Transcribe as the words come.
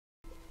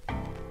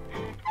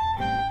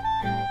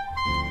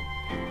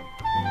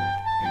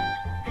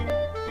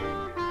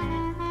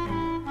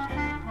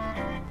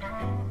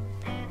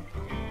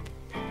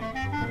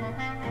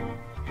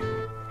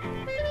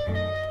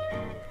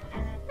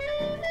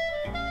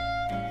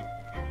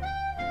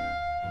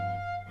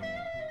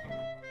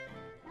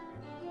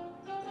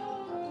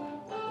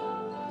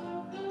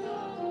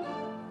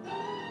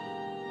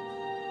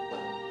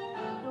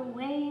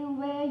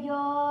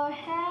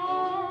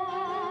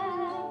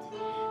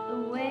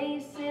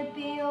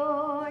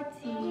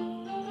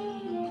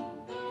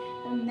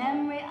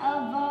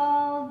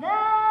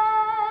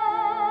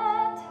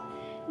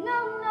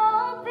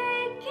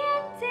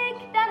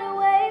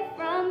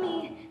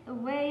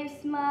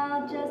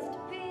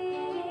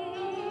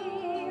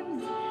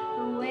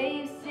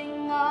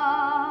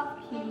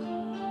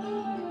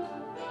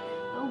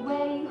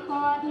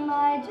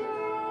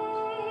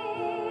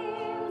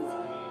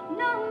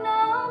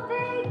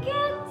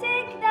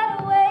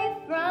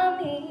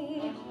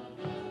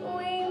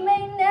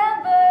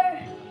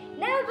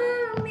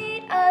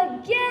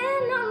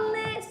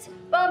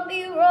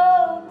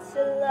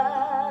to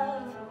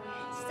love.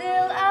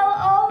 Still I'll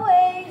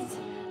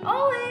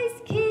always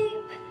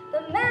keep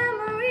the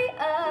memory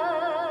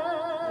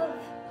of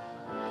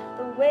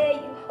the way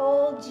you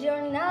hold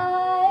your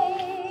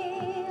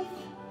knife,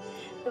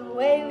 the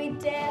way we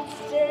danced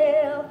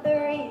till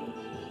 3,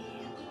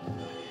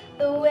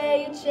 the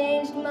way you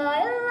changed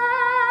my life.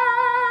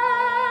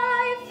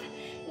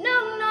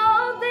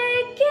 No,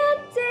 they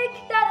can't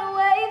take that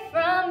away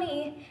from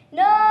me.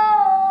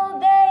 No,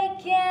 they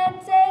can't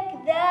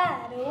take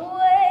that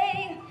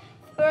away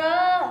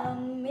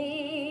from me.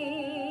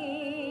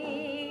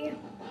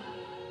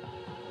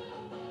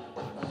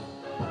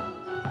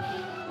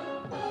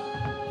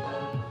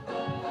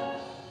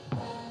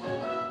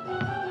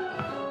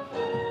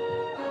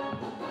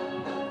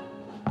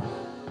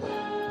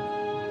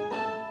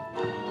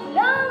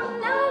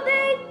 No,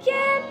 they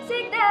can't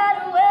take that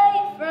away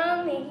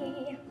from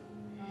me.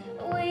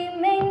 We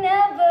may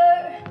never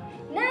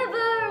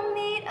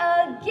meet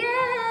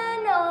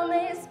again on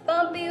this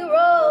bumpy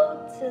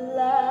road to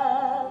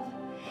love.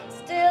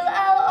 Still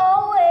I'll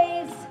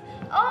always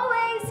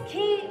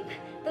keep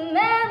the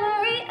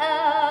memory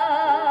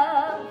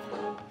of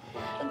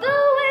the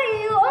way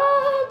you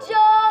hold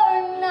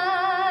your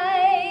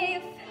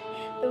knife,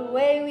 the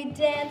way we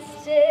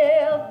danced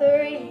till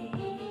 3,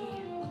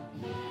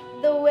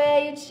 the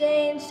way you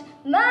changed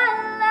my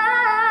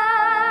life.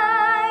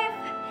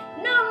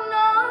 No,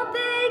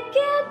 they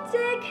can't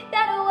take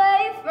that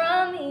away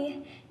from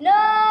me.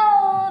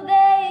 No,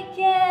 they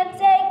can't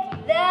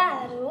take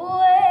that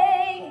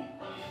away.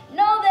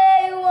 No,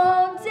 they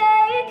won't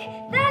take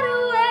that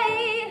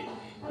away.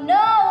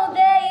 No,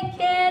 they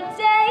can't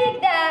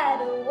take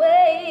that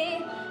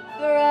away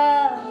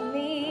from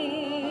me.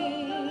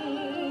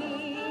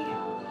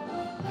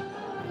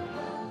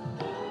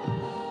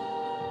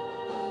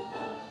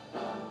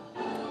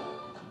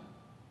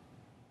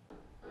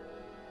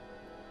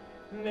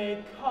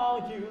 They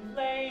call you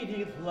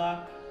Lady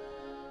Luck,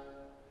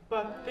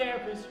 but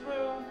there is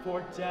room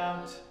for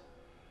doubt.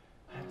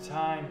 At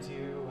times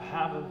you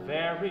have a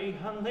very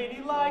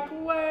unladylike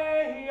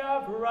way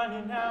of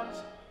running out.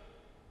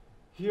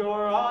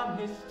 You're on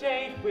this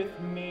date with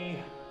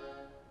me,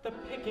 the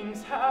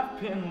pickings have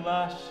been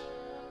lush.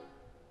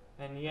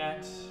 And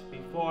yet,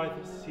 before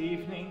this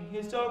evening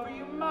is over,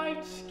 you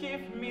might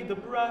give me the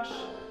brush.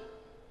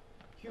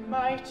 You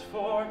might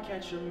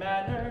forget your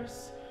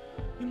manners,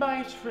 you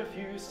might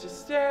refuse to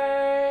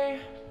stay,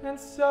 and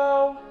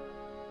so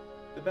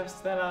the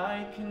best that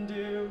I can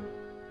do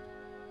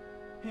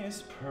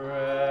is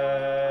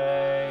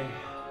pray.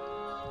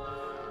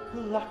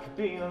 Luck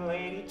be a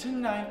lady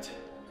tonight.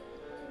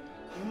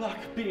 Luck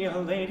be a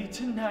lady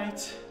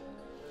tonight.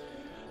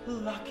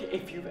 Luck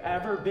if you've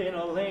ever been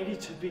a lady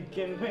to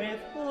begin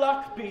with.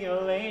 Luck be a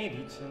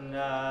lady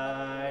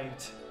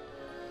tonight.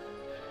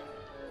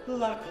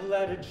 Luck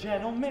let a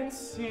gentleman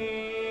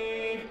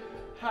see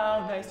how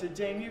nice a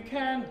dame you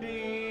can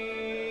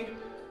be.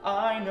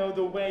 I know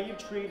the way you've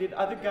treated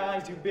other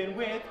guys you've been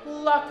with.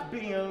 Luck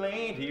be a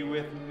lady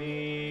with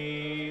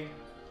me.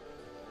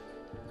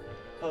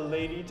 A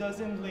lady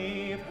doesn't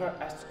leave her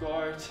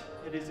escort.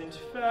 It isn't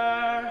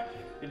fair,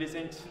 it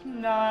isn't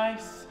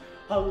nice.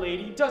 A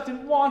lady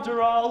doesn't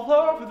wander all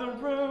over the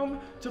room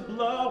to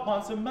blow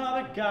on some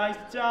other guy's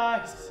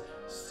dice.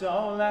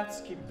 So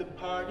let's keep the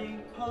party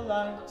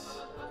polite.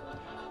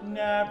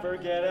 Never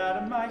get out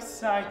of my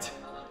sight.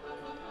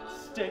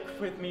 Stick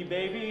with me,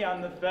 baby,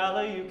 I'm the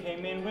fella you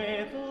came in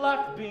with.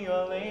 Luck be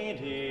a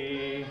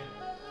lady.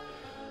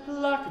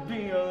 Luck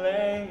be a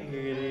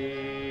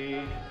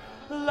lady.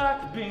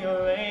 Luck be a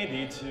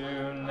lady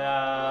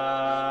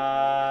tonight.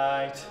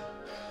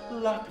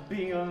 Luck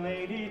be a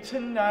lady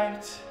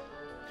tonight.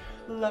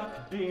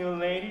 Luck be a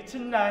lady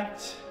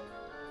tonight.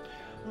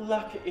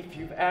 Luck if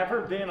you've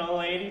ever been a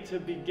lady to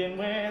begin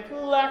with.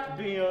 Luck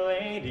be a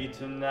lady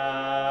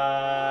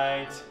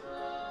tonight.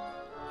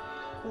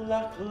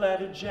 Luck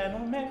let a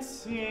gentleman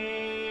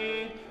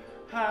see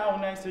how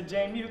nice a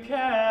dame you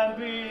can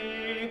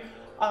be.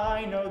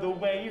 I know the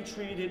way you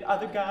treated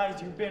other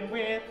guys you've been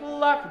with.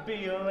 Luck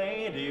be a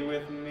lady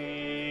with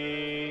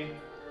me.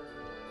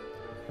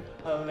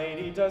 A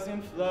lady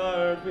doesn't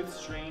flirt with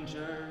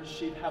strangers.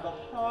 She'd have a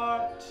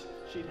heart,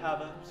 she'd have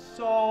a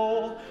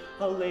soul.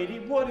 A lady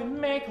wouldn't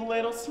make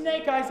little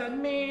snake eyes at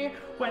me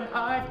when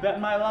I've bet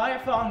my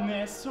life on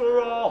this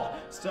roll.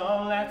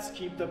 So let's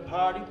keep the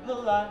party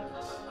polite.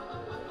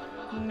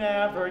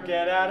 Never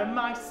get out of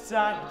my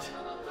sight.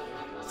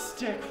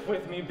 Stick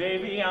with me,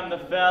 baby, I'm the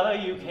fella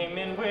you came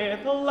in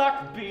with.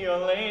 Luck be a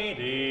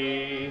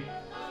lady.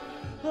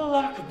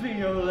 Luck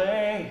be a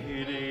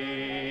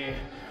lady.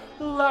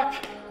 Luck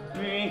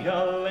be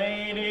a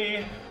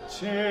lady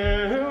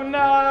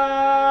tonight.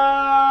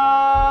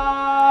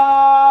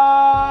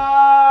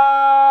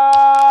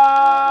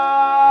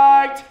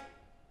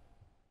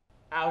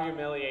 How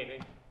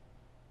humiliating.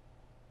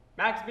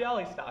 Max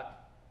Bialystock.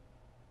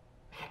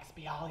 Max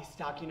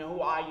Bialystock, you know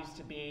who I used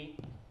to be?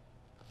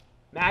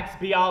 Max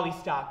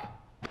Bialystock,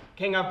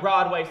 king of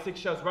Broadway, 6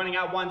 shows, running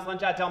out once,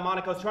 lunch at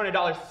Delmonico's,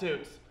 $200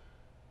 suits.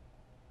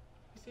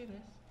 You see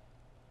this?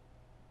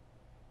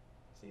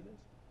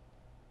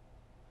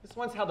 This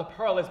once held a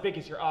pearl as big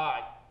as your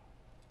eye.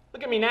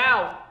 Look at me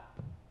now.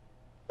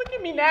 Look at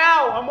me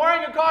now. I'm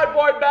wearing a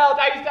cardboard belt.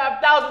 I used to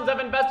have thousands of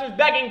investors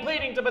begging,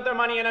 pleading to put their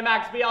money in a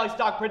Max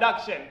Bialystock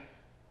production.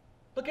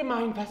 Look at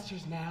my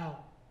investors now.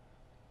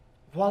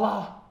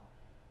 Voila.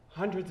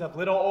 Hundreds of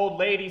little old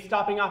ladies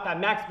stopping off at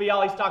Max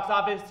Bialystock's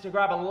office to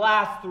grab a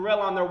last thrill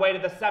on their way to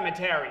the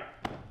cemetery.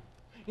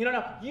 You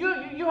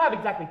have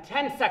exactly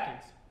 10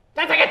 seconds.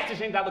 10 seconds to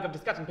change that look of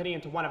disgust and pity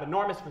into one of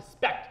enormous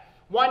respect.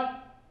 1,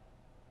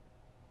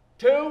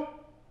 2.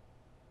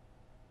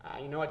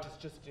 You know what?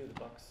 Just do the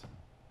books.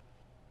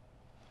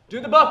 Do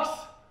the books.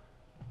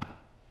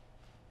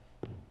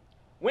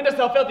 Window's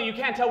so filthy you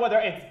can't tell whether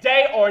it's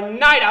day or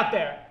night out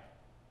there.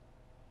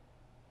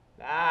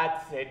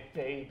 That's it,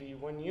 baby.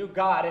 When you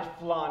got it,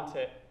 flaunt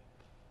it.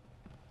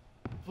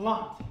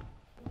 Flaunt.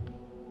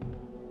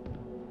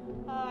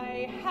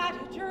 I had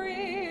a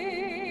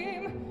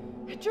dream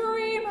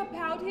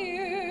about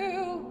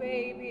you,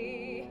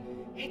 baby.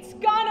 It's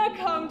gonna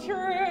come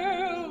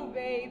true,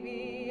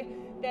 baby.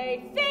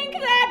 They think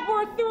that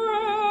we're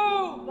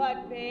through,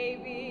 but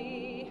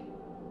baby,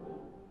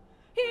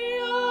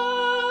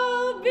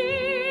 you'll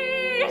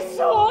be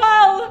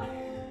swell.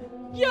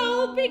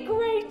 You'll be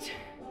great.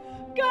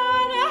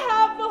 Gonna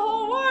have the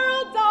whole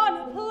world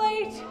on a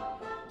plate.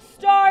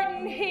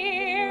 Starting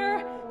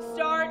here,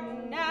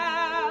 starting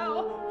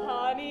now.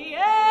 Honey,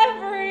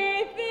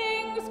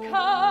 everything's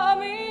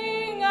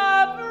coming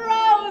up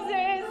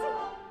roses.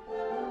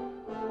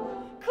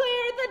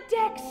 Clear the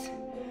decks,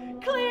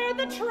 clear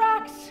the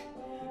tracks.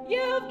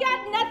 You've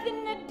got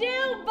nothing to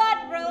do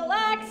but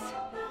relax.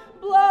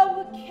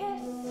 Blow a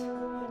kiss,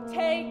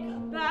 take a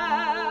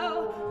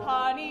bow.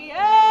 Honey,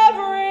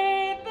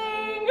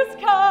 everything's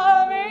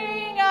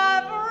coming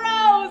up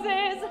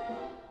roses.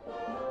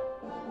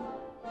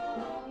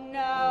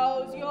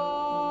 Now's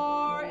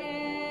your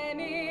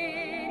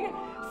inning.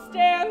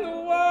 Stand the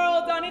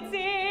world on its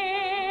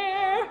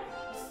ear.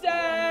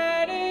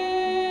 Set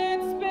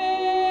it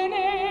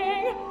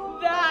spinning.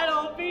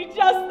 That'll be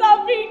just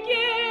the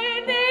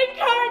beginning.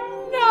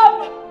 Curtain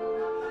up.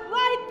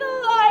 Light the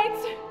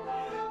lights.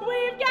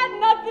 We've got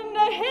nothing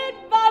to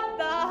hit but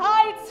the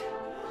heights.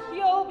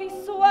 You'll be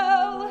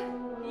swell.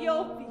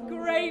 You'll be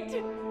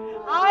great.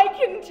 I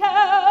can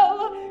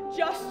tell.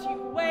 Just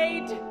you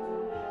wait.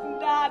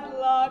 That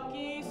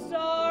lucky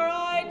star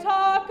I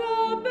talk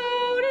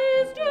about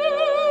is due.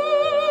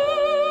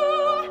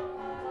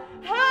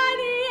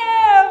 Honey,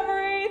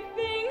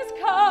 everything's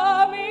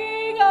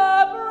coming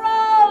up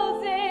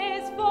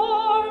roses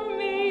for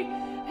me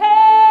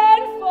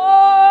and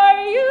for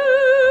you.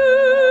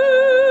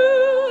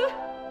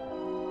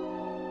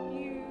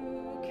 You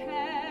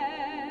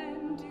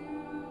can do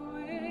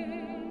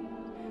it.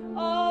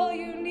 All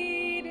you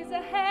need is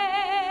a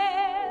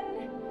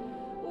hand.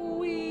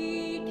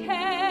 We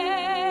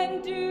can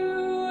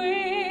do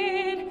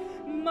it.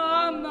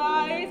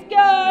 Mama is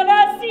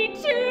gonna see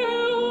to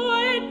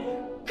it.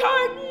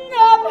 Curtain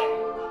up,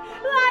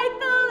 light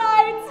the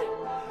lights.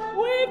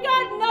 We've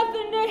got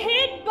nothing to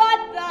hit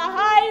but the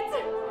heights.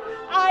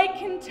 I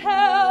can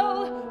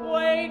tell,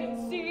 wait and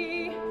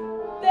see.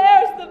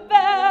 There's the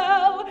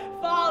bell,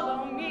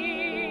 follow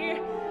me.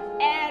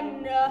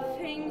 And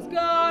nothing's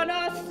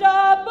gonna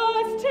stop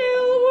us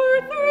till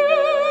we're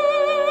through.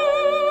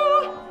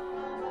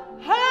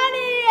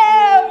 Honey,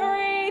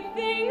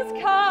 everything's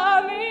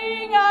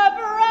coming up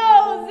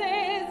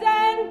roses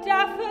and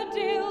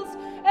daffodils.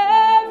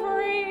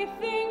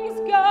 Everything's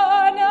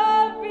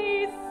gonna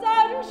be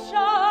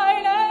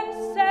sunshine and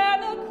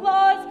Santa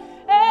Claus.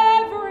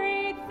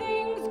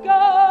 Everything's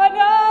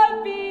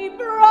gonna be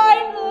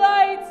bright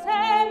lights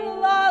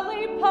and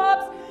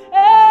lollipops.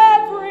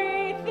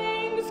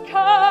 Everything's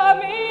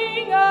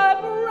coming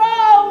up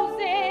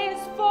roses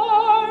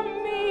for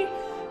me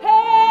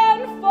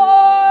and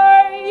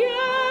for you.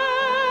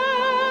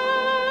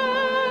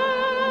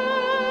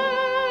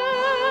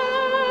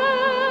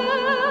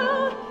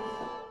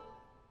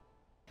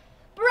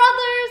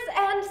 Brothers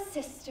and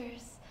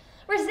sisters,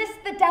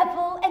 resist the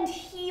devil and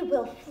he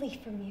will flee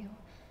from you.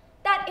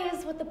 That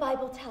is what the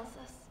Bible tells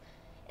us.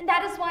 And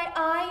that is why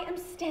I am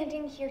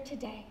standing here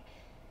today,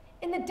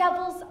 in the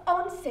devil's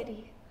own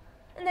city,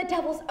 in the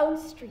devil's own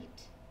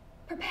street,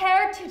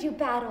 prepared to do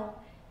battle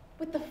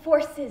with the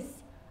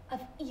forces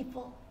of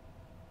evil.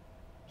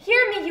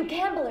 Hear me, you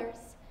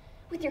gamblers,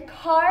 with your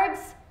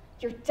cards,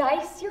 your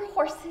dice, your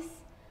horses.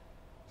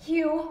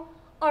 You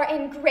are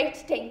in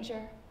great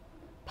danger.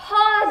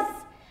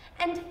 Pause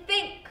and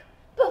think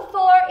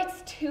before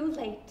it's too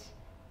late.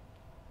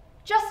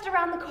 Just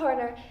around the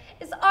corner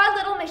is our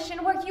little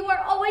mission where you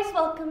are always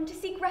welcome to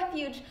seek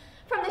refuge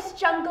from this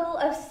jungle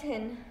of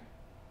sin.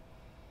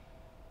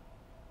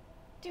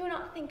 Do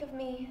not think of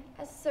me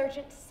as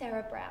Sergeant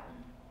Sarah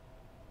Brown,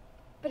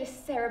 but as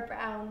Sarah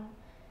Brown,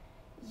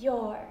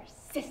 your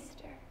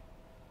sister.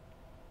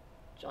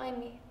 Join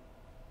me,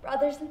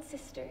 brothers and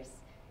sisters,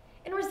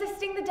 in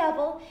resisting the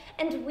devil,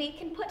 and we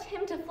can put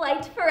him to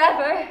flight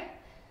forever.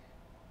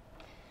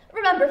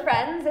 Remember,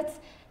 friends, it's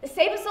The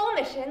Save a Soul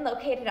mission,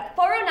 located at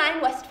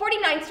 409 West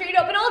 49th Street,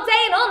 open all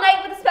day and all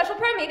night with a special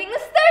prayer meeting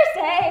this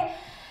Thursday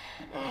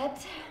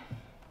at...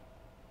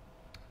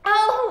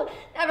 Oh,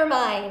 never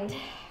mind.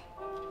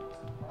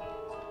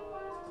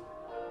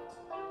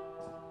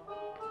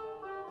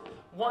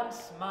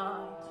 Once my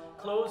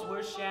clothes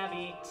were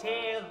shabby,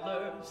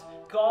 tailors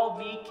called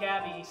me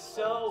cabby,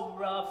 so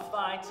rough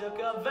I took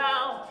a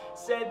vow,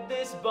 said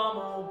this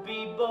bum'll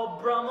be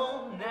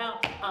Brummel. Now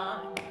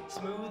I'm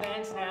smooth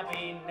and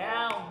snappy,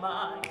 now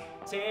my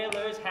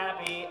tailor's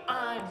happy,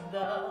 I'm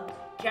the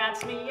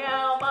cat's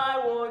meow, my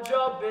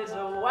wardrobe is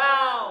a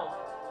wow.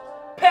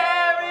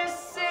 Paris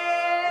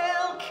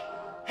silk,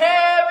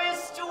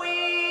 Harris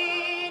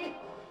tweed,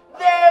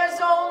 there's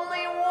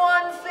only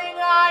one thing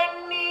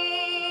I need.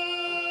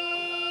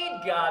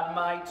 Got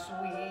my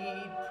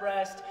tweed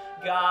pressed,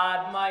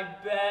 got my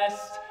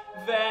best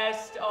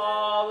vest,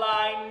 all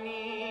I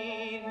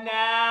need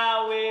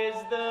now is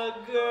the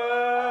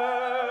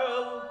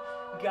girl.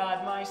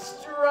 Got my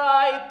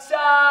striped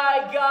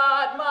tie,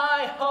 got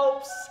my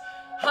hopes,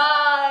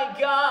 I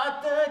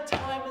got the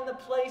time and the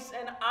place,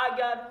 and I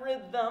got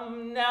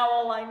rhythm. Now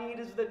all I need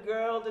is the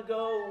girl to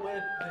go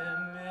with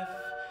them. If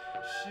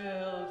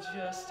she'll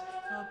just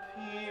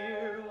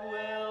appear,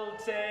 we'll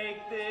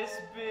take this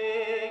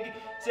big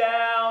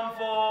town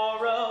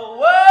for a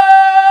whirl.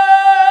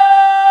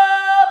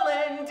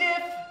 And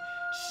if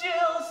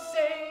she'll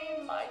say,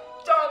 my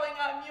darling,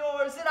 I'm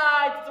yours, and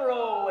I'd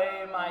throw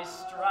away my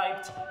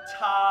striped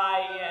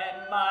tie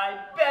and my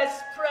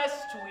best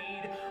pressed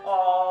tweed,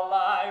 all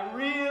I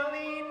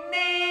really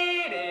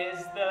need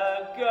is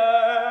the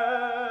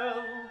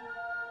girl.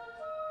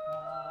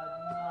 Got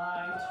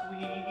my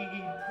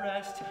tweed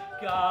pressed,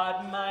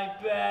 got my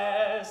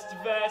best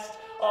vest,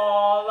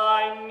 all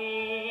I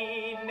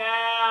need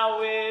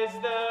now is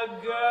the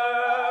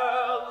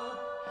girl.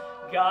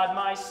 Got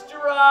my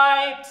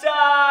striped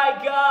tie,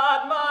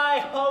 got my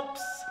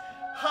hopes,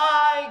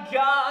 I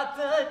got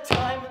the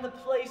time and the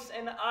place,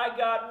 and I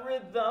got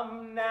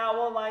rhythm. Now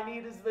all I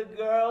need is the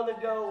girl to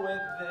go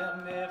with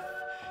them. If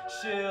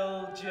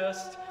she'll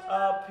just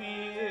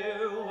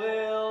appear,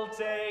 we'll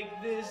take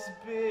this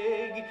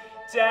big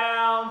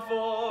town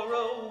for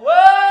a whirl.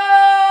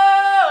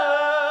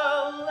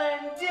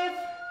 And if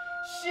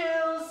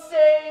she'll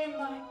say,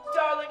 my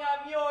darling,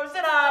 I'm yours,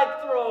 and I'd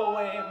throw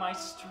away my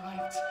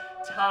striped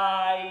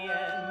tie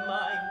and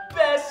my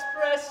best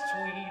pressed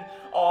tweed,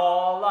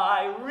 all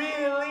I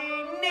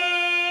really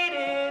need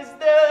is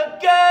the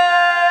girl.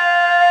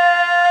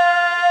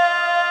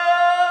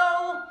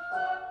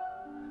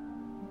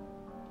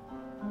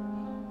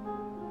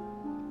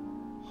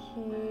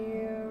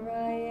 Here I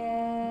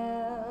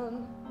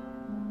am.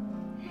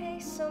 Hey,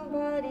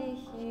 somebody,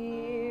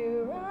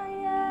 here I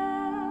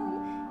am.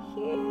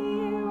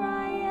 Here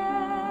I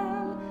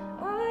am.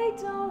 I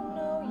don't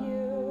know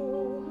you.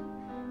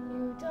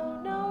 You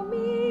don't know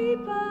me,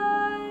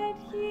 but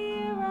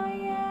here I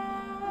am.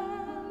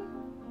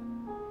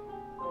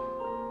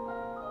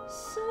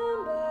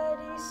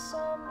 Somebody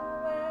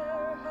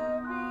somewhere,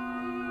 hurry,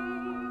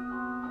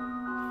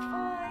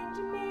 find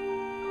me.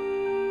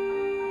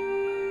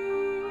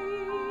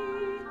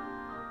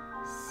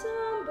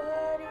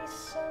 Somebody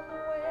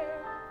somewhere,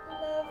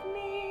 love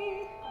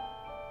me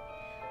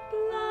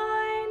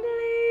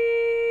blindly.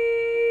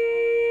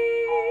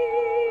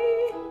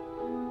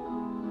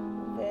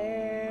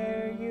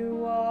 There you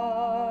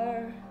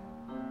are,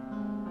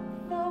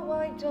 though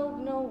I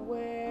don't know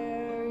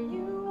where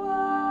you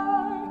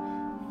are.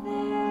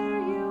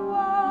 There you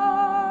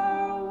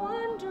are,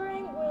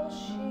 wondering will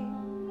she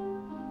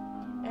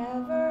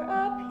ever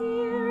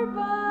appear,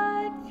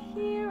 but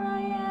here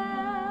I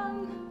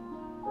am.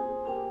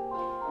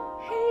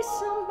 Hey,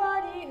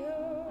 somebody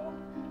who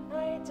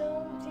I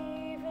don't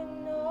even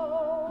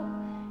know.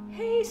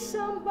 Hey,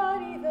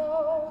 somebody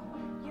though,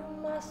 you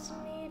must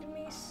need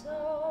me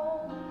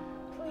so.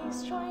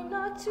 Please try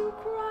not to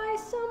cry,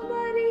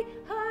 somebody,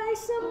 hi,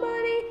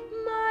 somebody,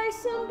 my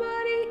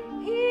somebody,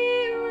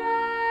 here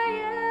I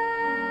am.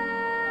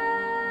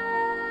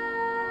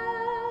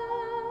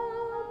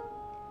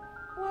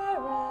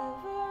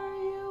 Wherever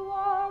you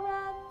are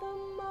at the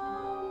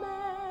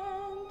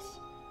moment,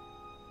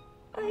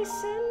 I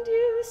send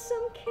you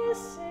some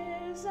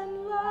kisses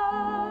and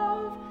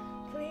love.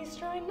 Please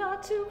try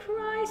not to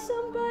cry,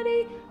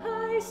 somebody,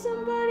 hi,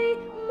 somebody,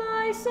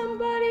 my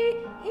somebody,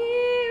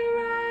 here I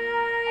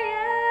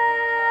am.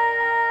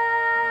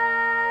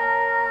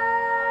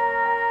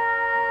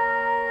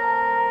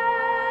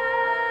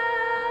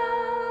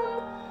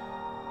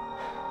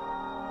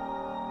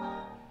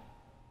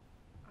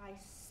 I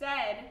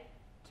said,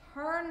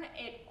 turn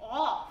it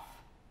off.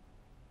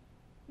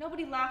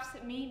 Nobody laughs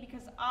at me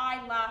because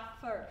I laugh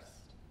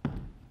first.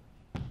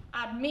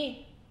 At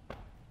me.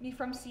 Me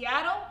from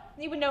Seattle,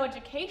 me with no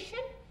education,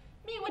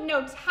 me with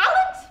no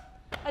talent,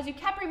 as you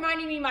kept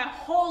reminding me my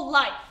whole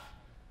life.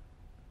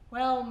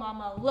 Well,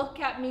 Mama,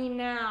 look at me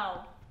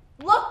now.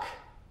 Look!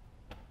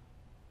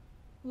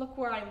 Look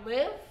where I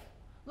live.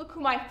 Look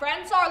who my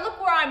friends are. Look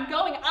where I'm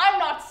going. I'm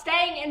not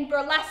staying in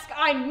burlesque.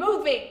 I'm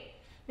moving.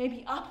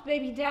 maybe up,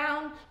 maybe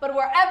down, but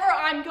wherever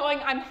I'm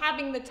going, I'm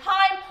having the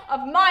time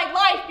of my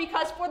life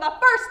because for the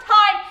first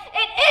time,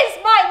 it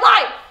is my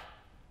life.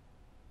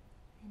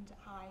 And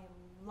I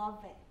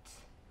love it.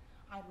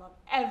 I love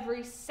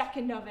every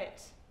second of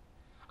it.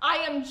 I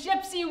am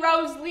Gypsy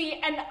Rose Lee,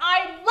 and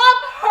I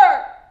love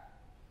her.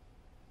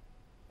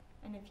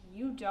 And if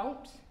you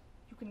don't,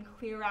 you can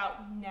clear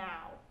out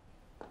now.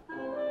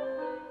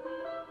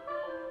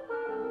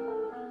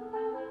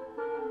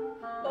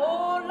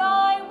 All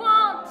I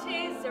want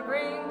is a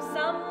room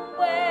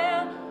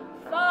somewhere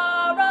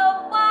far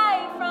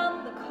away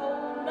from the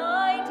cold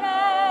night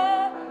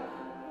air,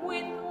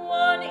 with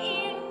one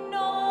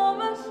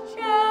enormous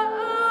chair.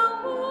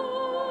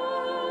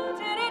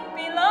 Wouldn't it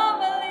be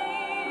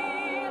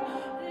lovely?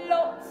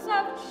 Lots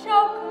of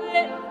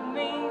chocolate for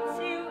me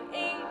to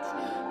eat,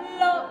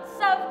 lots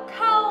of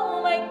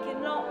coal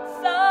making lots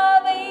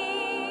of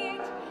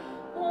heat,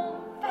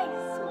 warm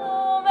face,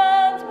 warm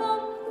hands,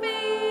 warm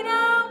feet.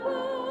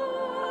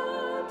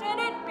 Wouldn't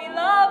it be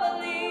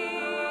lovely?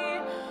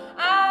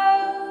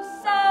 Oh,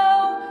 so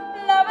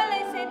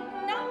lovely,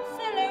 sitting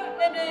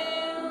absolutely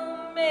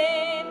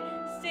blooming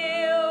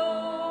still.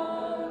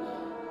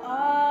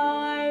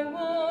 I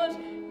would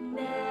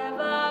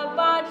never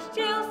budge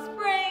till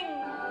spring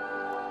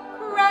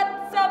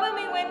crept over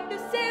me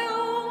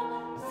windowsill.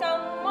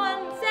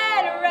 Someone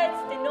said,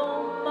 resting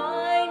on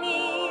my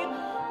knee,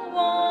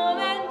 warm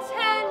and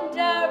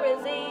tender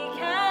as he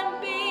can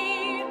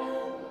be,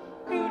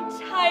 who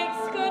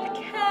takes good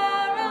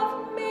care of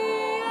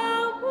me.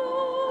 Oh,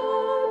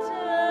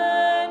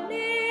 wouldn't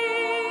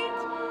it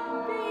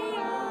be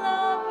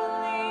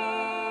lovely,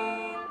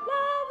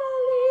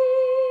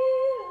 lovely,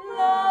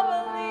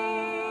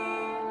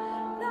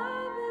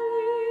 lovely,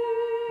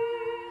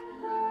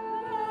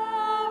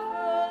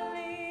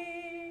 lovely.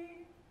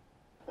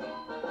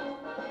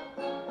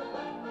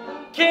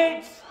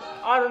 Kids,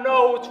 I don't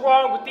know what's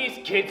wrong with these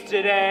kids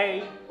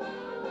today.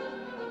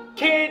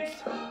 Kids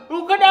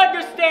who can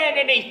understand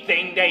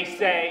anything they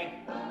say.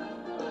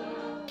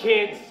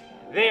 Kids,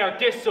 they are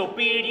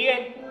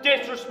disobedient,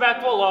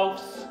 disrespectful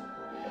oafs.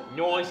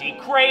 Noisy,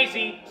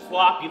 crazy,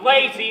 sloppy,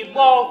 lazy,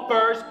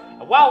 loafers.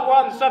 And while we're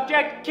on the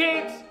subject,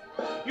 kids,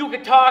 you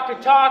can talk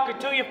and talk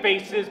until your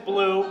face is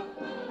blue.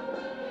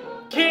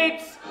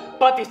 Kids,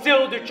 but they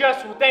still do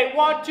just what they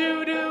want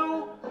to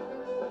do.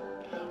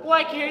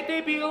 Why can't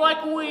they be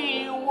like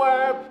we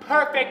were,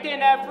 perfect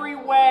in every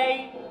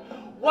way?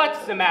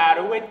 What's the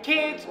matter with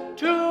kids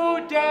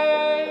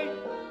today?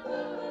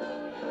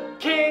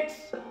 Kids,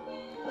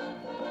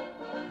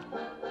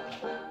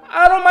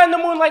 I don't mind the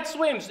moonlight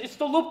swims. It's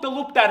the loop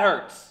that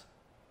hurts.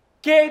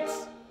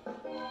 Kids,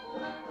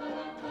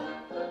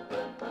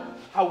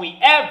 how we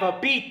ever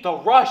beat the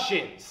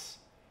Russians.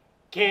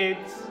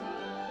 Kids,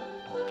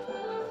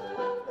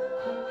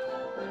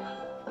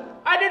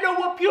 I didn't know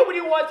what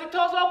puberty was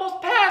until I was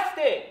almost past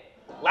it.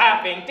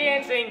 Laughing,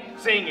 dancing,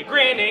 singing,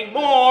 grinning,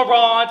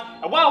 morons.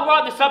 And while we're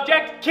on the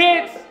subject,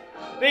 kids,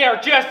 they are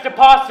just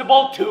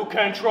impossible to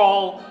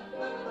control.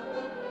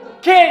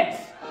 Kids,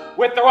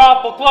 with their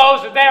awful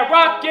clothes and their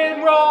rock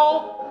and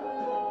roll.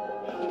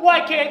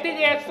 Why can't they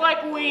dance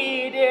like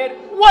we did?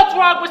 What's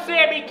wrong with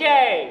Sammy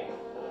K?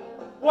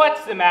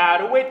 What's the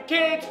matter with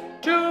kids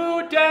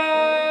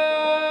today?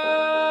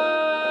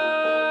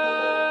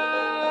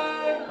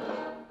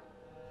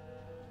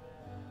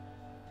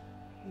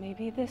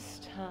 Maybe this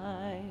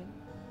time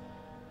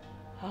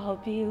I'll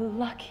be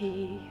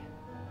lucky.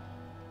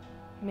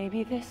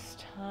 Maybe this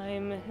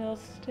time he'll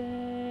stay.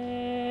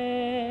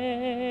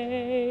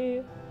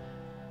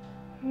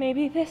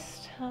 Maybe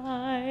this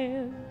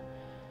time,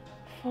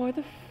 for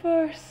the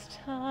first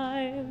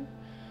time,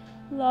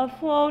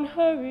 love won't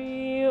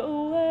hurry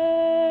away.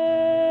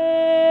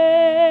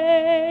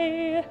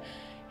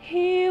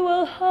 He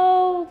will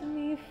hold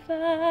me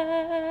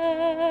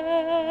fast.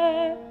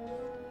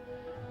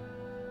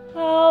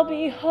 I'll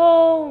be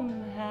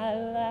home at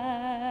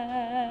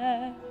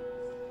last.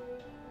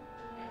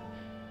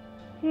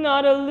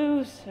 Not a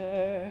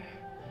loser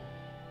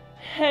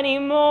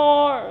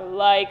anymore,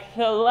 like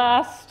the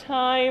last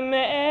time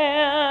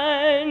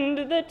and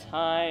the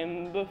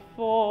time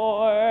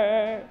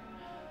before.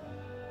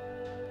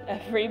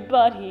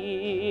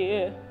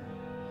 Everybody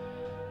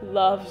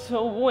loves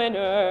a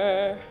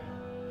winner,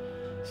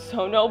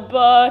 so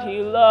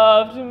nobody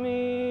loved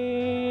me.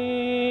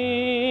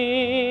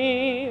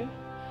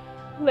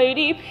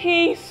 Lady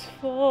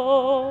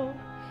peaceful,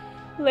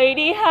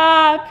 lady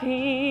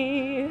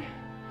happy,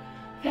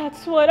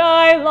 that's what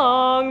I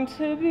long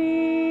to be.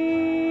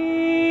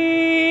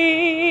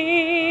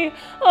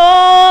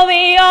 All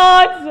the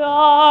odds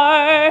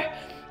are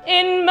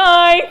in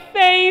my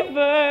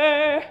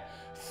favor.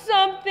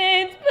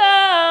 Something's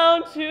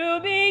bound to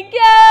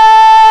begin.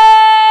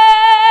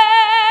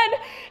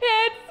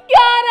 It's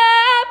gotta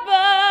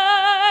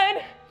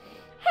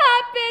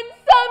happen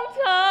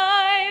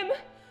sometime.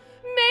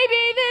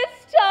 Maybe this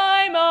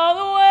time I'll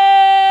win.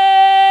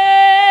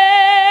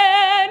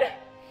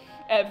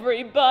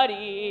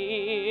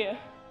 Everybody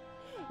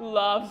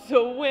loves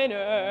a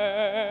winner,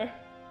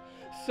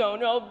 so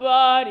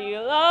nobody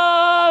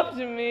loved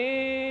me.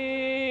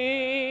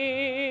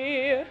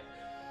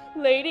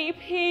 Lady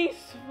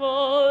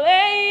peaceful,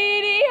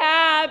 lady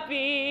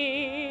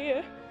happy,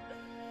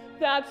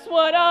 that's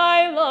what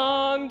I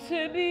long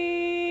to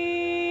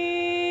be.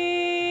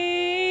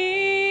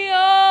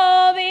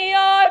 All the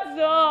odds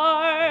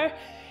are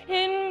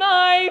in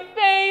my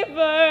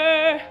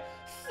favor,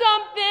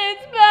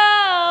 something's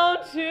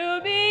bound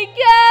to begin.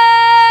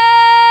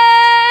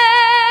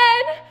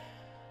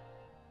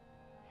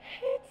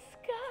 It's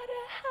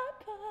gotta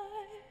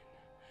happen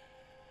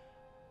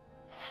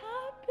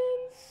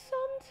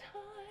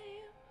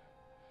sometime.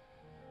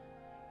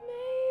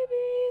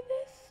 Maybe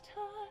this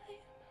time.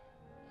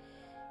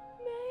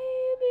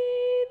 Maybe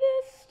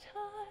this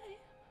time.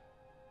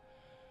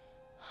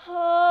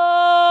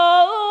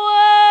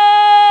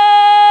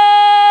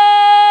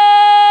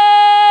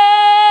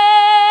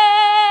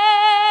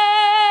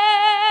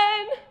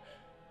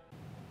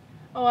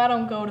 Oh, I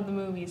don't go to the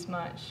movies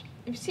much.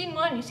 If you've seen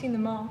one, you've seen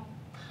them all.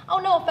 Oh,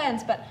 no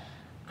offense, but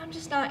I'm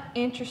just not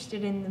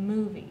interested in the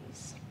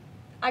movies.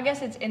 I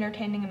guess it's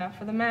entertaining enough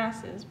for the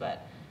masses,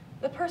 but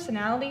the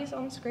personalities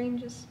on screen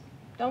just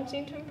don't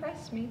seem to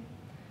impress me.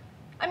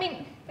 I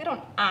mean, they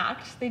don't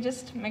act, they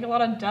just make a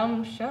lot of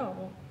dumb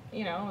show,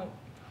 you know,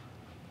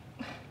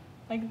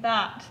 like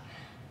that.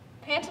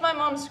 Pantomime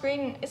on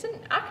screen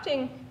isn't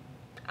acting.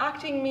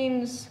 Acting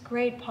means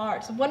great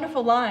parts,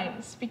 wonderful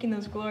lines, speaking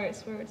those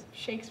glorious words of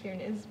Shakespeare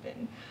and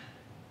Ibsen.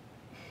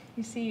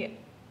 You see,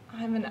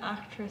 I'm an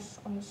actress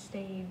on the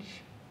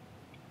stage.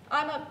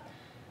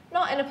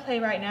 Not in a play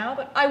right now,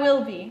 but I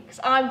will be, because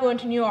I'm going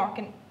to New York,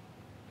 and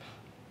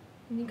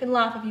you can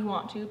laugh if you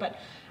want to, but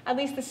at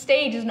least the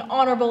stage is an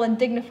honorable and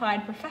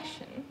dignified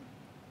profession.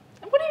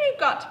 And what have you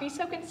got to be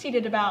so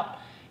conceited about?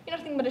 You're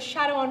nothing but a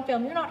shadow on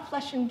film. You're not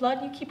flesh and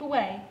blood. You keep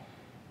away.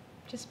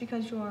 Just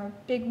because you're a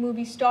big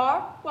movie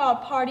star,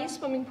 wild parties,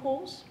 swimming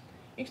pools,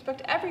 you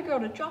expect every girl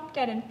to drop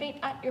dead and faint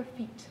at your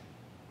feet.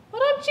 Why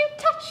don't you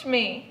touch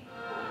me?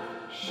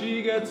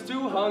 She gets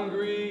too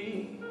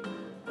hungry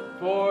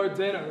for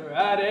dinner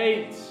at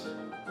 8.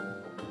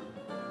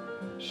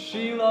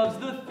 She loves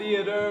the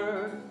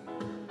theater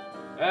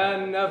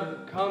and never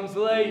comes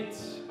late.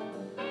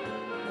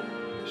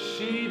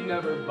 She'd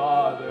never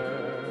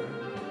bother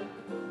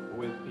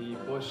with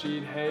people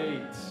she'd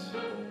hate.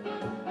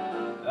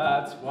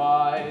 That's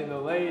why the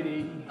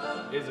lady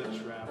is a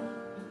tramp.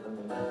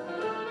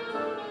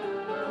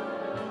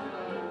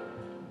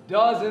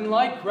 Doesn't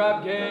like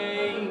crap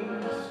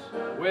games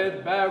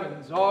with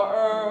barons or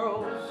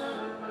earls.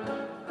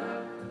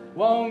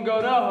 Won't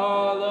go to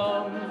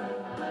Harlem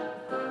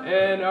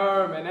in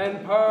ermine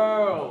and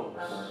pearls.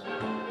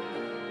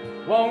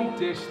 Won't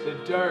dish the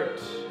dirt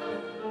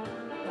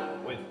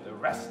with the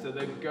rest of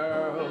the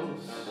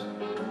girls.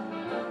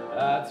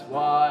 That's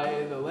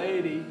why the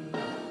lady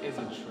is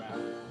a tramp.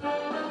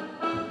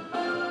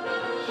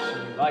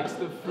 She likes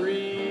the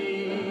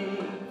free,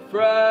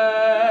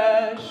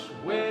 fresh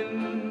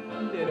wind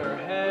in her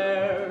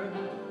hair,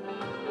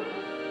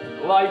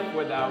 life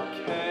without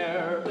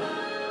care.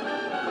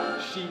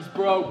 She's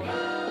broke,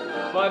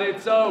 but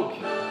it's oak,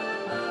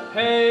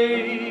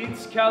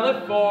 hates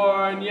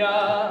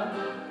California.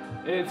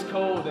 It's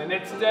cold and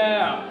it's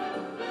damp.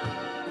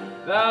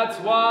 That's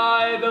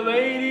why the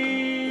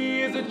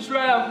lady is a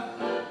tramp.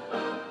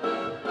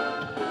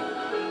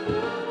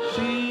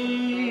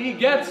 She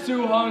gets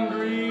too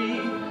hungry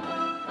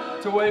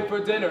to wait for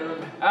dinner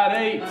at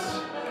 8.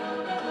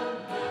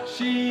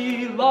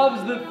 She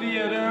loves the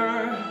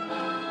theater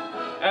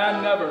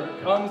and never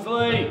comes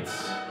late.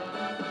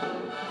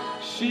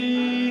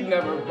 She'd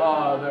never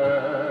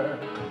bother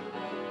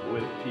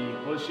with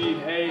people she'd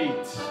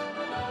hate.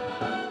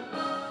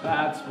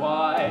 That's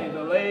why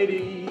the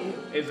lady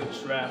is a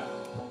tramp.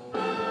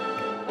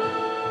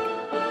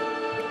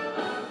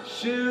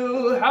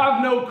 She'll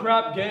have no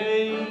crap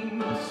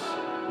games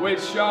with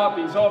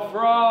sharpies or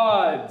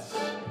frauds.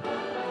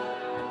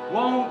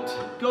 Won't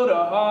go to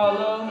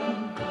Harlem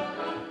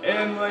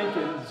in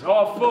Lincolns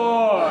or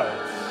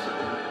Fords.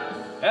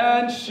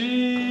 And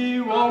she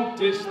won't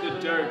dish the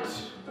dirt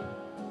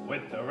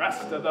with the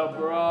rest of the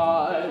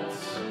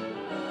broads.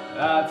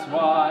 That's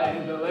why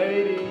the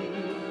lady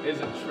is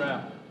a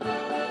tramp.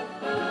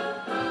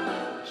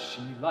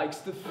 She likes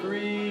the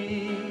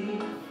free,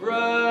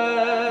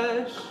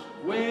 fresh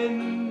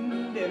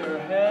wind in her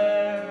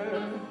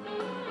hair,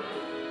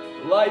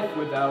 life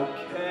without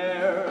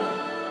care.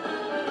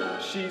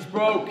 She's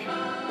broke,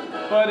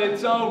 but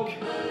it's oak,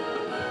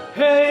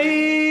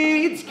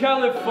 hates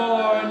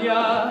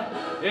California.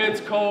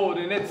 It's cold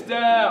and it's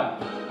damp.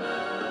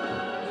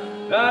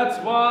 That's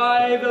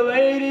why the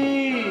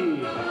lady,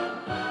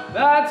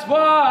 that's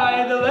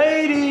why the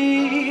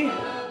lady,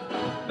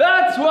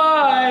 that's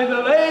why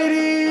the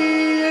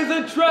lady is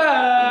a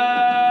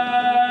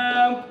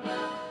tramp.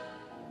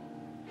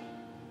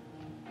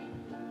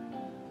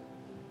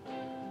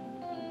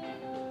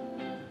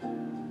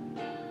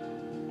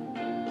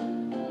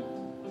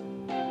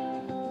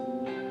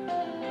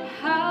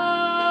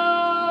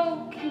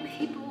 How can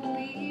people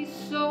be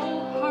so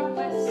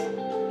heartless?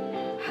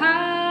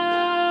 How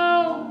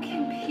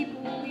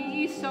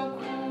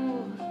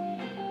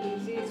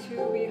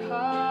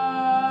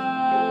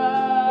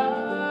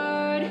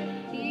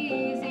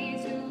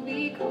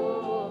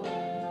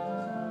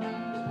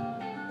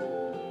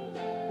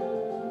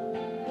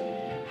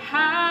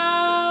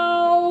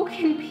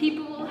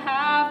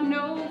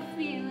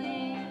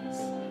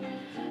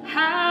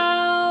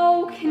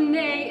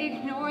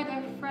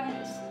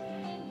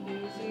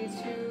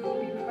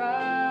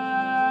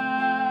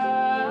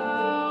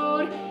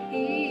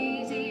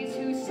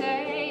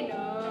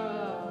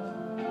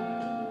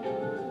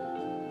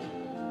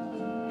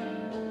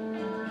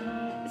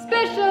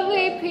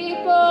especially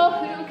people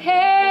who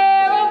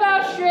care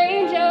about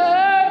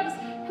strangers,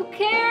 who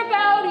care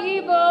about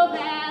evil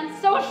and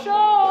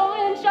social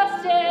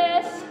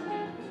injustice.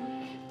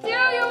 Do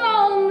you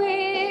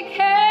only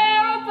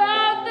care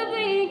about the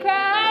bleeding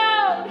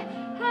crowd?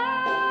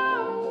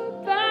 How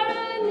about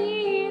a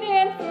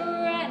needing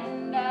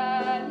friend?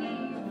 I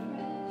need a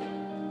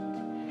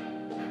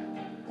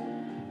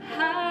friend.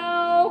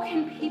 How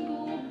can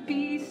people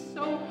be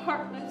so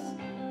heartless?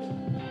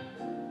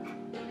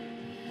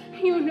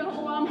 You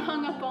know I'm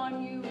hung up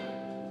on you,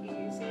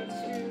 easy to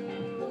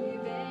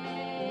give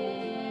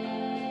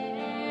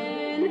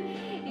in,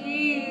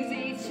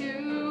 easy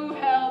to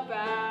help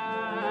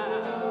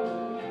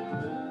out.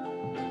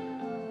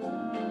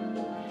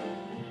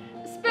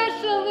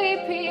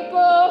 Especially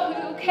people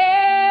who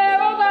care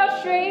about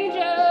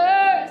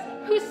strangers,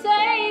 who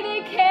say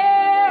they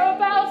care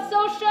about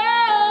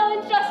social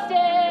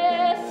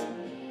injustice.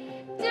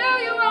 Do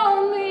you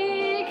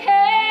only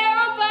care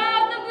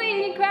about the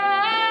bleeding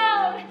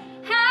crowd?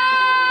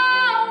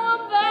 How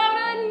about a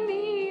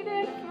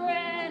needed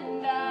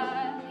friend? I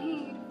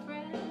need a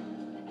friend.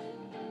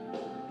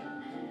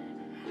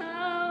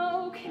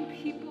 How can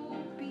people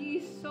be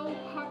so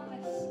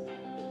heartless?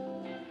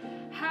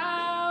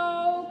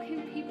 How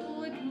can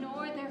people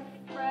ignore their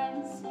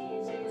friends?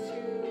 Easy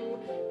to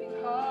be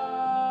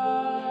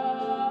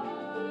hard,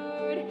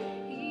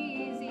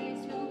 easy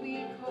to be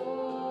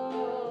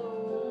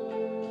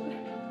cold,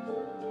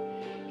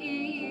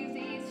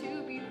 easy to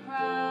be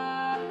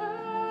proud,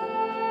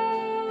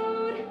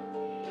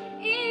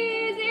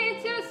 easy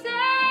to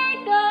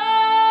say no.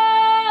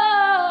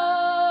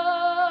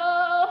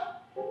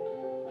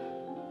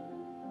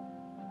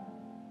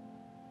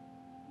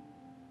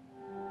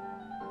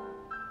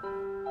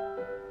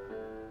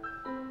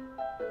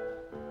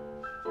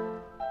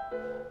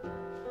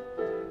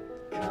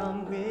 Come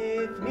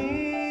with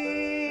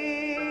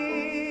me,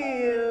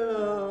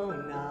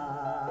 Ilona.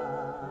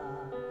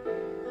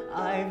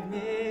 I've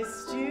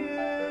missed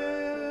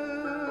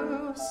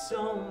you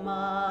so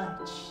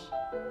much.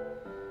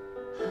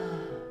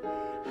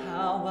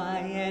 How I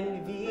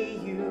envy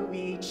you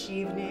each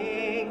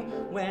evening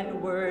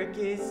when work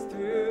is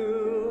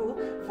through,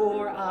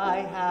 for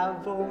I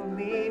have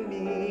only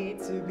me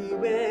to be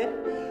with,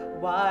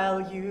 while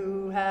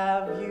you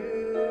have you.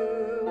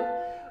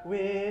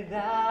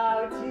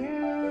 Without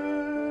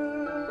you,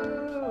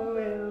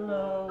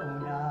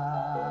 Ilona,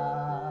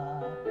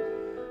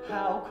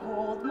 how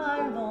cold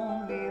my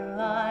lonely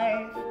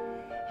life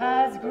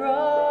has grown.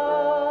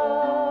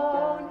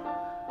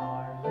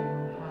 Are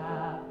you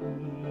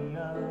happy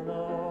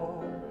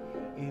alone,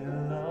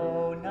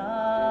 Ilona?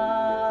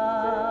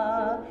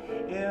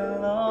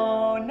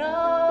 Ilona,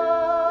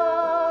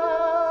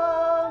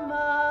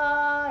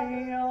 my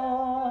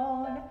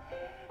own.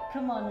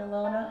 Come on,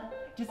 Ilona.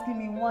 Just give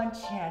me one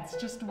chance,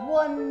 just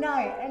one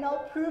night, and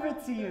I'll prove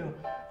it to you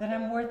that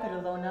I'm worth it,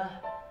 Ilona.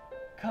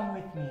 Come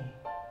with me.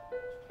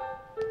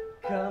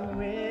 Come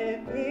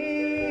with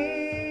me,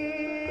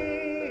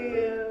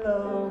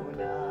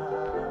 Ilona.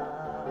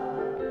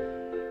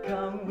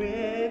 Come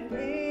with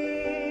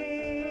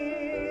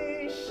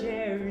me,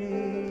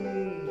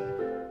 Sherry.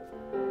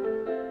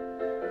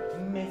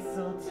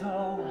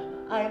 Mistletoe,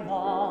 I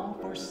long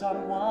for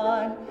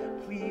someone.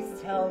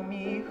 Please tell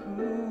me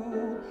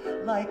who,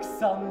 like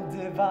some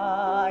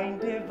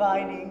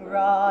divining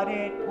rod,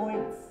 it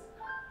points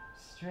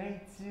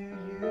straight to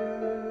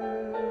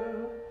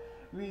you.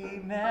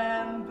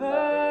 Remember,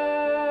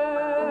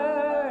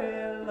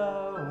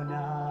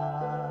 Ilona,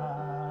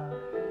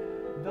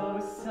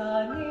 those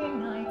sunny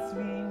nights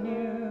we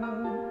knew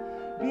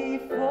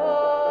before.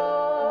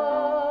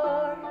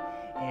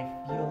 If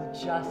you'll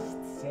just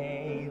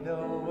say the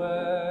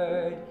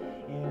word,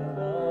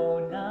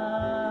 Ilona,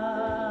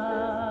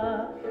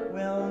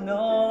 we'll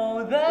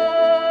know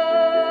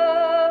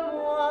them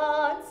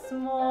once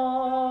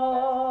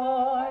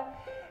more.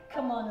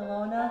 Come on,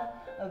 Ilona.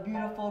 A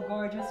beautiful,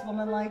 gorgeous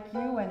woman like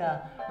you and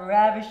a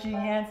ravishing,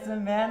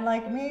 handsome man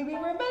like me, we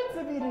were meant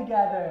to be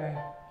together.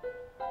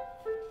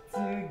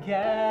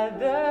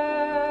 Together,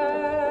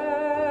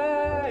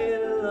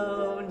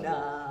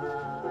 Ilona,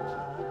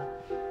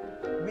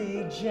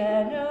 we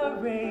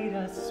generate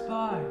a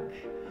spark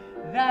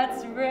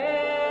that's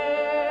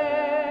rare.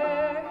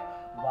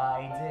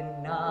 Why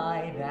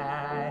deny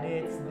that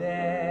it's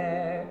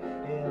there,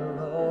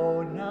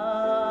 Ilona?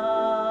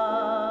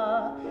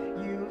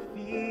 You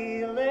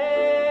feel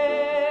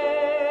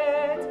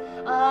it,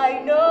 I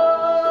know.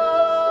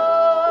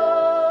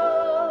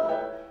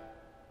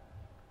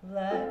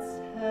 Let's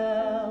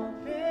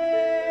help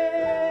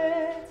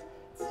it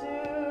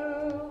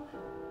to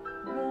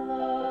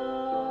glow.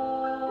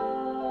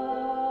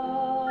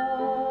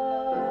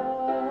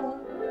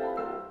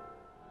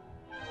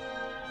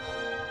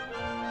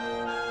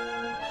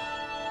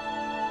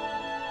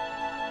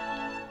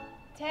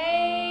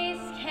 Days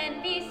can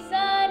be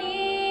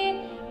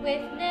sunny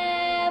with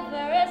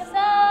never a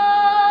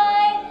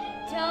sigh.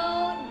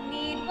 Don't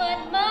need what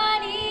my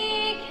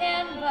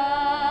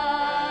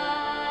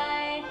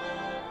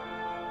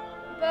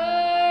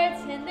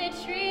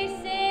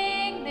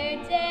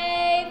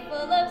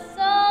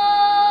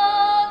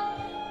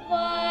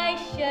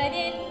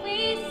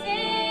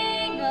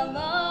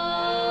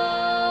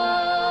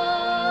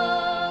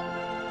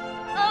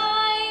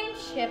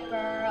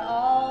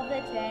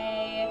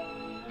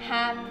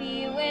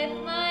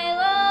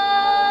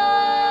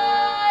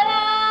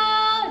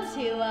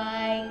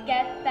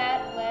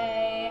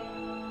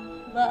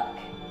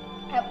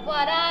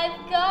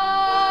I've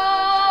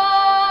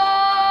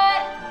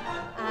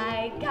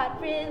got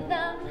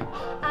rhythm,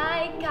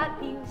 I got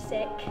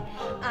music,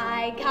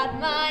 I got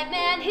my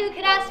man who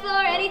could ask for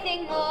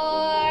anything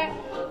more.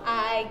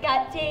 I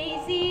got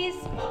daisies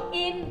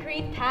in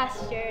green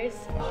pastures,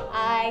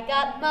 I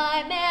got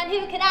my man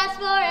who could ask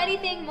for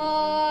anything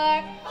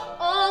more.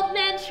 Old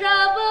man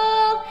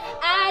trouble,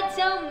 I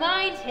don't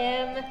mind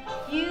him,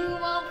 you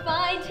won't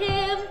find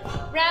him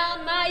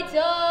round my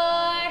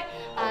door.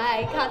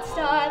 I got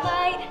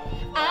starlight,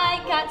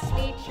 I got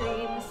sweet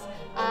dreams,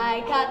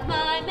 I got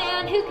my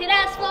man who could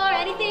ask for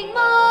anything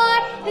more,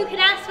 who could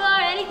ask for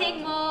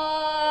anything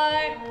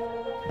more.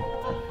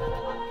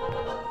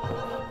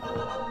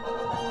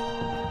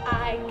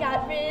 I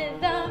got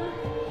rhythm,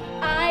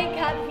 I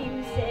got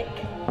music,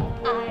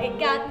 I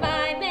got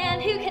my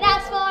man who could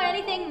ask for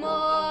anything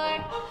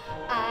more.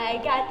 I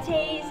got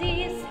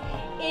daisies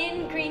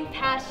in green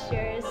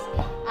pastures,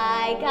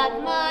 I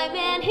got my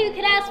man who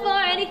could ask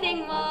for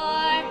anything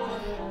more.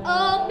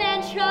 Old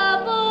man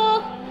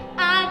trouble,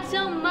 I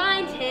don't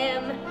mind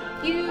him,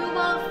 you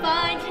won't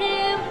find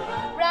him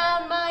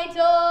round my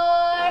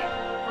door.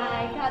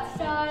 I got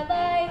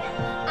starlight,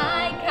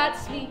 I got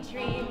sweet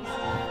dreams,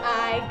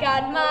 I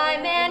got my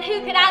man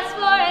who could ask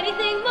for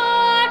anything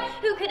more,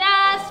 who could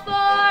ask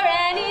for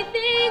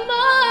anything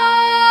more.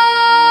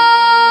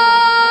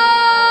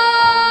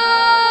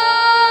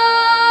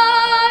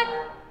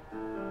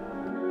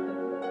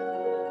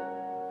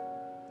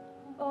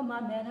 Oh, my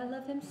man, I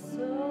love him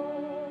so.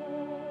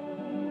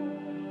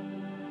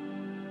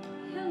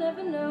 He'll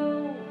never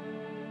know.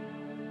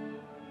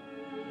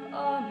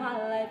 Oh, my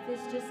life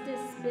is just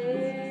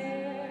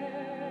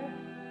despair.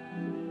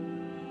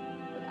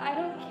 But I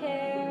don't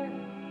care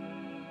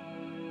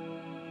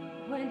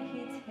when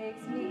he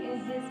takes me in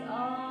his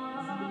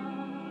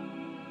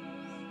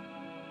arms.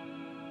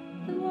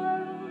 The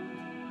world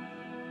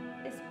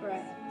is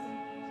bright.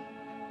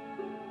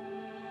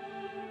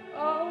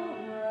 All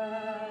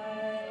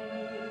right.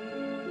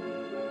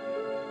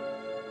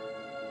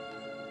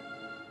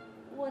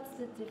 What's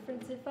the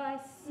difference if I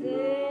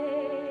say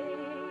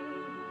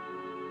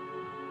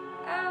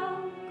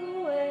I'll go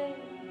away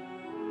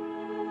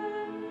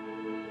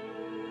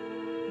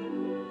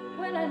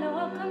when I know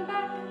I'll come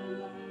back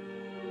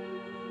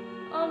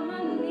on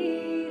my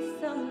knees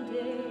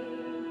someday?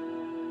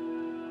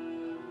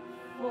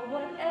 For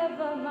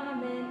whatever my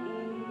man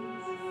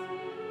is,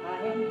 I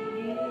am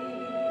his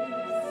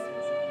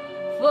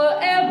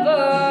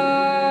forevermore.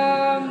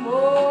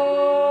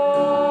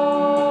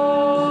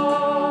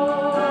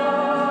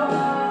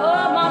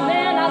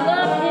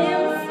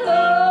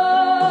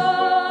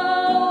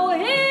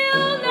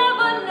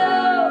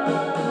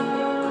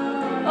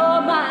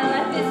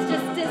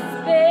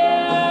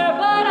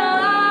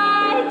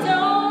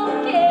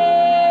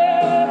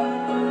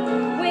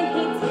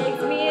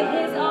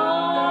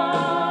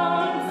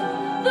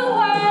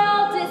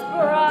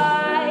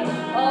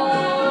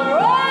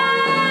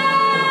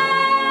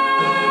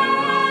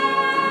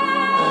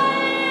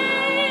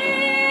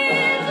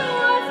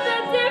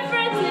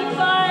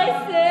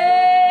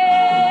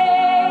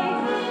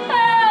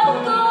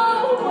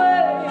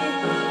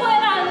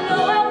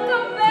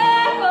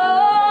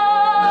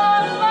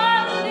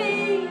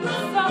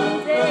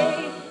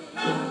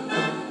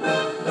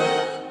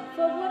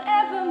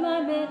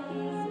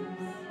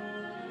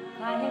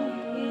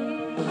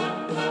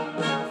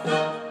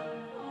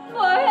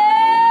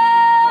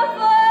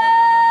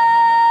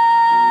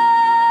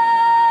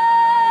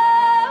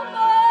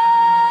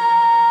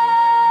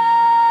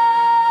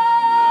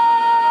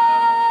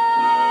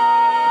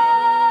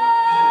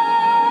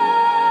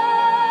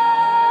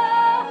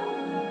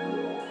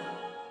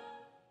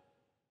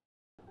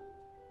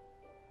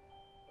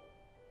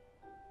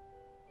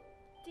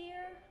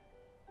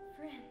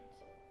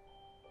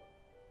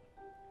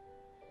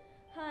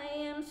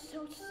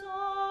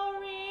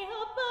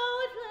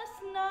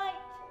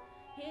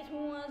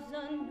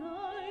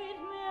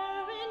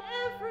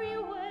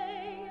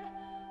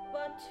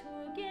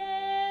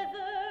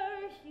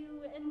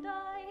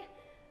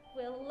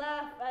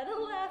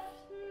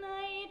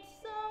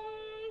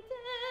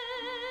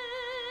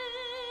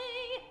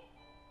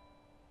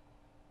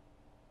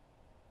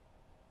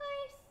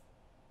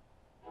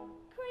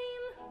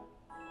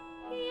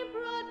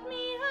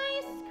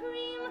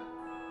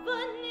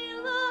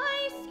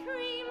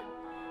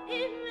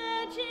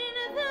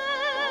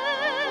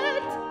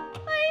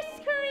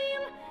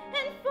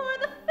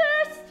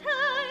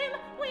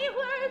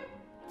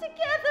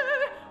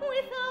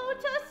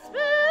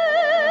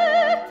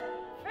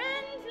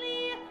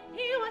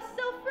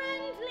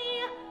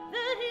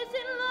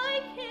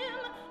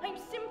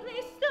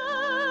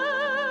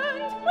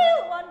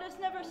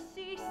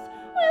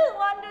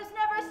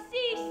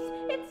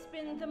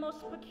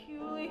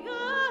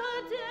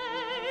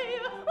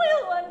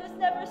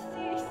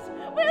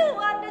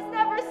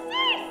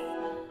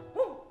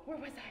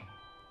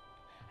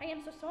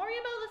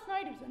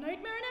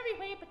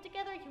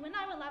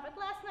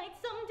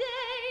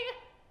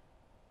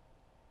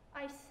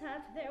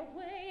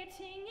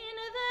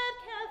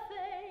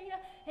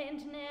 and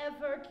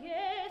never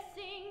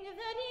guessing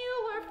that you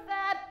were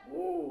fat.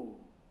 Ooh.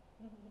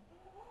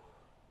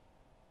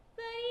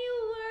 That you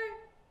were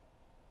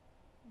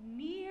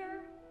near.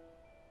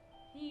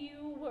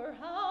 You were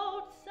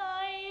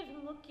outside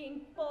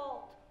looking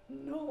bald.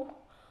 No.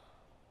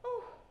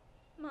 Oh,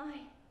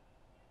 my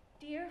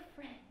dear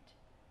friend.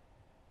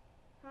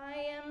 I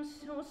am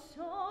so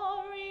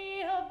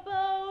sorry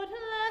about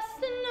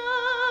last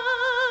night.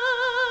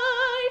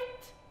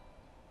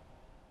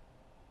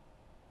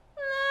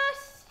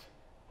 Last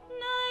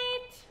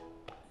night,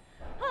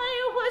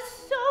 I was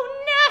so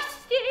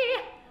nasty.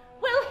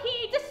 Well, he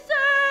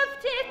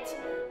deserved it,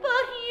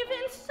 but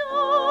even so,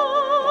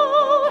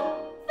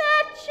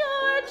 that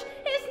George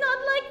is not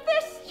like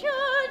this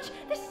George.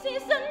 This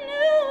is a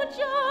new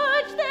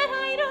George that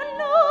I don't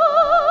know.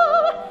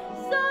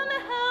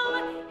 Somehow,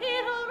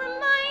 it all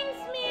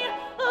reminds me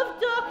of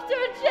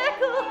Dr.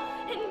 Jekyll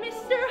and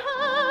Mr.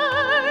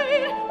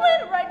 Hyde. When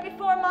right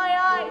before my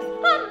eyes,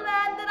 a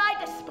man that I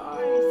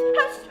despise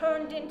has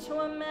turned into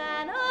a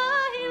man I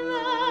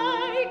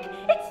like.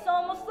 It's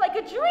almost like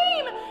a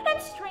dream,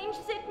 and strange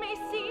as it may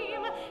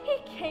seem, he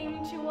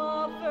came to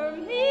offer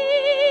me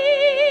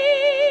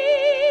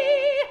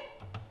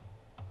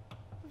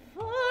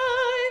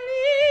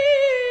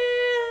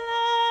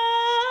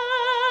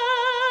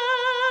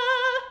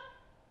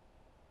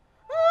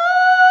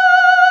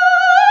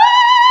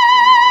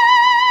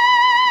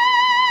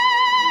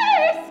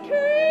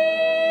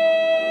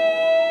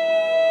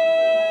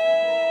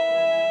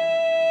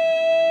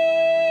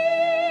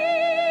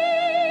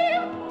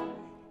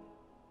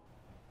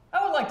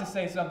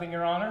say something,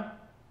 Your Honor.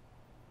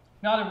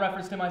 Not in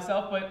reference to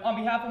myself, but on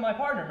behalf of my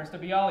partner, Mr.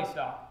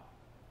 Bialystok.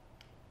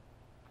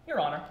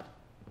 Your Honor.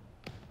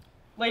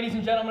 Ladies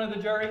and gentlemen of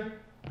the jury,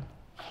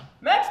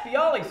 Max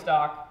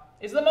Bialystok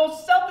is the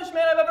most selfish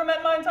man I've ever met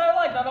in my entire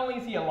life. Not only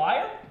is he a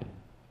liar,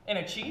 and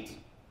a cheat,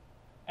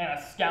 and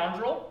a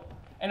scoundrel,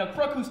 and a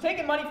crook who's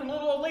taken money from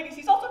little old ladies,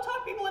 he's also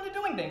talked people into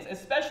doing things,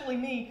 especially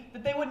me,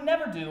 that they would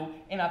never do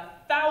in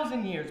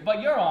 1,000 years.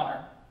 But Your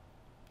Honor,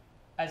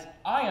 as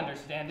I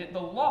understand it, the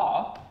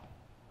law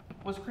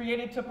was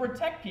created to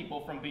protect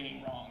people from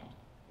being wronged.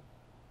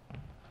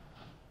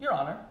 Your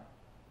Honor,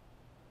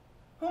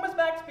 whom has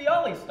Max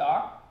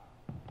Bialystok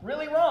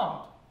really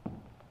wronged?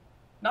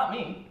 Not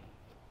me.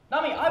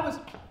 Not me. I was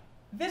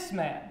this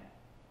man.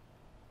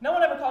 No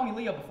one ever called me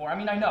Leo before. I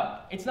mean, I know.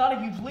 It's not a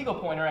huge legal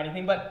point or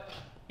anything, but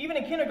even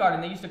in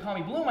kindergarten, they used to call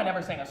me Bloom. I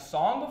never sang a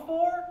song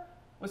before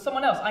with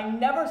someone else. I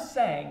never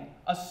sang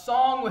a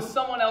song with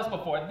someone else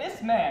before.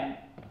 This man,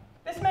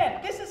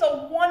 this is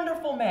a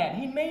wonderful man.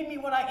 He made me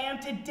what I am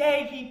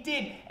today. He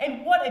did.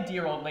 And what a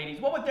dear old ladies.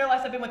 What would their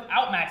lives have been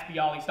without Max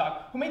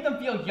Bialystok, who made them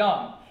feel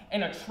young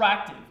and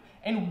attractive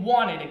and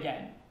wanted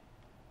again?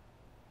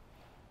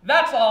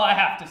 That's all I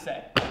have to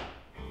say.